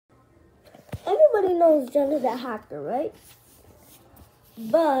everybody knows Jenna the hacker, right?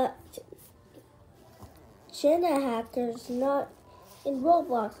 But Jenna hacker's not in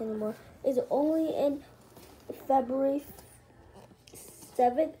Roblox anymore. It's only in February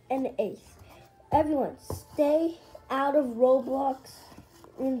 7th and 8th. Everyone, stay out of Roblox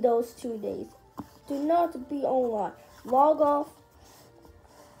in those 2 days. Do not be online. Log off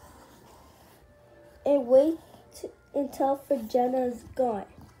and wait until for Jenna's gone.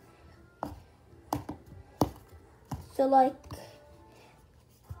 So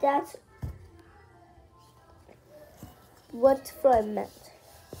that's what I meant.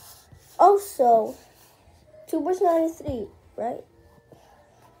 Also, Tubers93, right?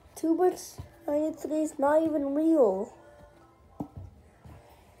 Tubers93 is not even real.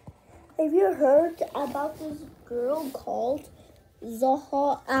 Have you heard about this girl called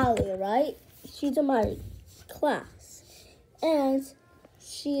Zaha Ali, right? She's in my class. And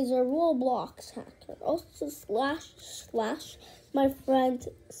she's a Roblox hacker. Also slash my friend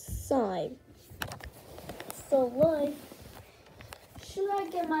Simon. So should I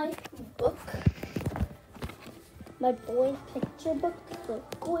get my book? My boy picture book?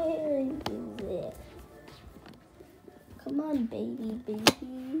 Where is it? Come on, baby.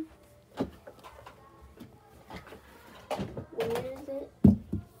 Where is it?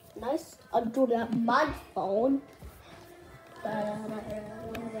 Nice. I'll do that on my phone.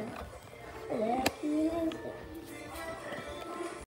 Where is it?